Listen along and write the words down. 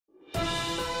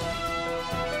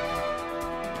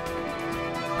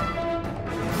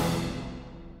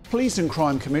Police and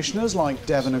crime commissioners like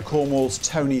Devon and Cornwall's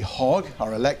Tony Hogg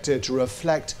are elected to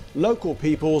reflect local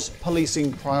people's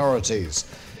policing priorities.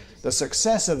 The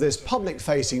success of this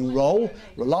public-facing role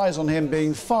relies on him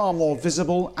being far more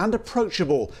visible and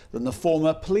approachable than the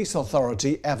former police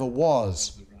authority ever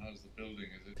was.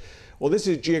 Well, this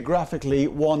is geographically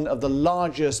one of the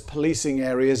largest policing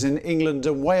areas in England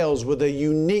and Wales, with a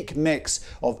unique mix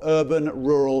of urban,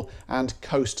 rural and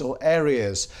coastal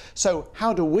areas. So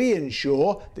how do we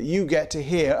ensure that you get to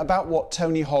hear about what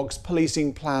Tony Hogg's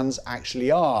policing plans actually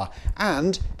are,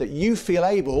 and that you feel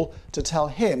able to tell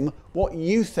him what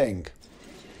you think?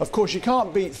 Of course, you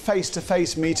can't beat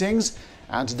face-to-face meetings,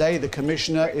 and today the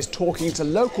Commissioner is talking to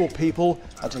local people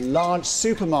at a large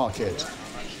supermarket.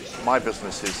 My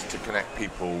business is to connect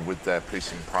people with their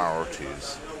policing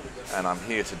priorities, and I'm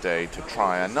here today to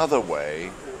try another way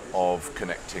of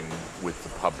connecting with the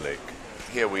public.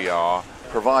 Here we are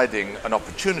providing an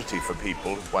opportunity for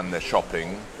people when they're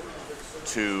shopping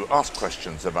to ask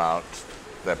questions about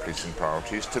their policing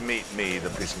priorities, to meet me, the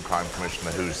Police and Crime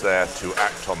Commissioner, who's there to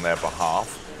act on their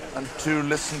behalf and to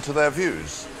listen to their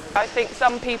views. I think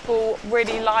some people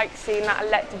really like seeing that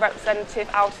elected representative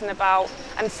out and about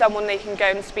and someone they can go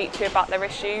and speak to about their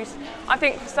issues. I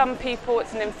think for some people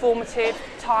it's an informative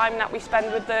time that we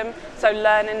spend with them, so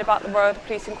learning about the role of the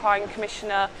Police and Crime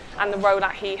Commissioner and the role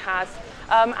that he has.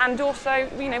 And also,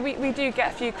 you know, we do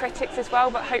get a few critics as well,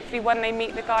 but hopefully when they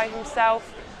meet the guy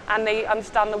himself and they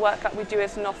understand the work that we do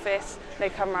as an office, they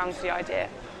come around to the idea.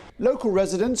 Local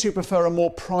residents who prefer a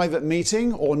more private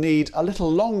meeting or need a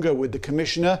little longer with the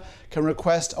Commissioner can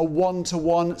request a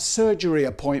one-to-one surgery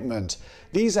appointment.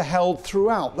 These are held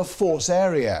throughout the force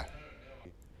area.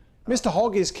 Mr.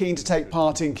 Hogg is keen to take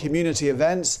part in community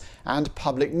events, and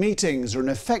public meetings are an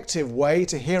effective way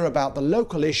to hear about the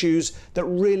local issues that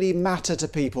really matter to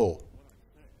people.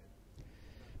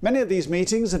 Many of these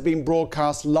meetings have been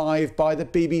broadcast live by the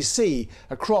BBC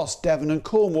across Devon and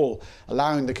Cornwall,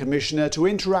 allowing the Commissioner to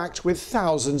interact with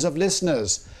thousands of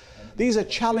listeners. These are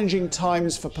challenging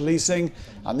times for policing,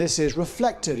 and this is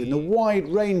reflected in the wide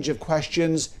range of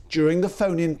questions during the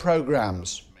phone-in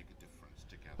programmes.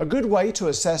 A good way to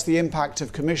assess the impact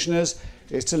of commissioners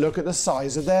is to look at the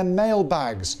size of their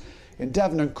mailbags. In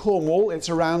Devon and Cornwall, it's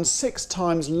around 6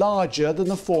 times larger than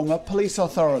the former police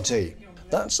authority.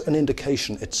 That's an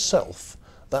indication itself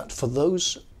that for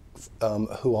those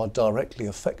who are directly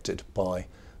affected by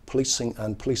policing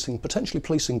and potentially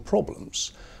policing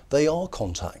problems, they are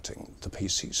contacting the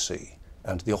PCC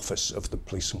and the Office of the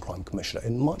Police and Crime Commissioner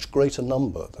in much greater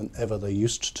number than ever they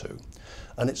used to.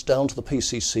 And it's down to the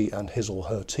PCC and his or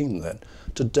her team then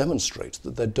to demonstrate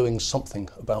that they're doing something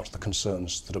about the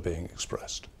concerns that are being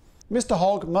expressed. Mr.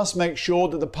 Hogg must make sure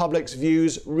that the public's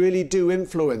views really do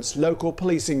influence local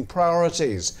policing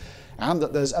priorities, and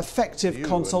that there's effective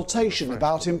consultation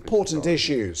about important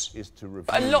issues.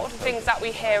 A lot of the things that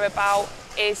we hear about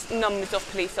is numbers of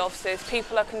police officers.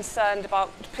 People are concerned about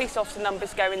police officer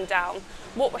numbers going down.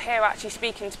 What we're here actually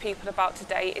speaking to people about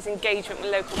today is engagement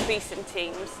with local policing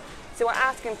teams. So we're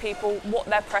asking people what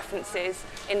their preference is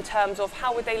in terms of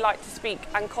how would they like to speak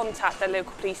and contact their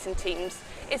local policing teams.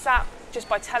 Is that just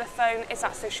by telephone, is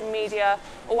that social media,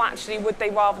 or actually would they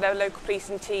rather their local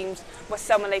policing teams where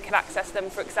someone they could access them,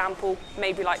 for example,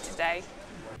 maybe like today?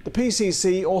 The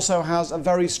PCC also has a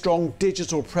very strong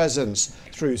digital presence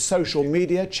through social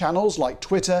media channels like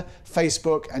Twitter,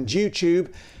 Facebook and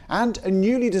YouTube, and a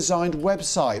newly designed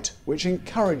website which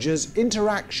encourages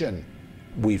interaction.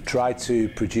 We've tried to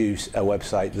produce a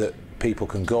website that people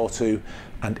can go to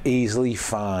and easily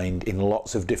find in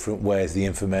lots of different ways the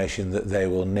information that they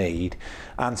will need,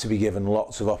 and to be given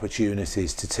lots of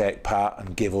opportunities to take part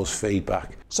and give us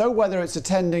feedback. So whether it's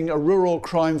attending a rural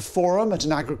crime forum at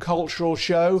an agricultural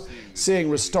show,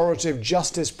 seeing restorative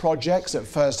justice projects at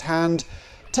first hand,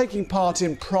 taking part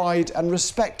in pride and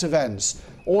respect events,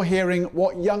 or hearing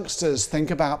what youngsters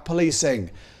think about policing,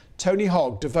 Tony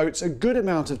Hogg devotes a good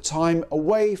amount of time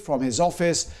away from his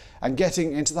office and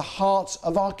getting into the heart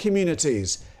of our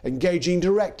communities, engaging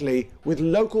directly with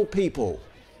local people.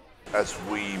 As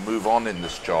we move on in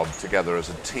this job together as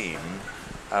a team,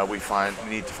 we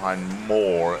need to find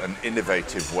more and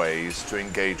innovative ways to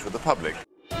engage with the public.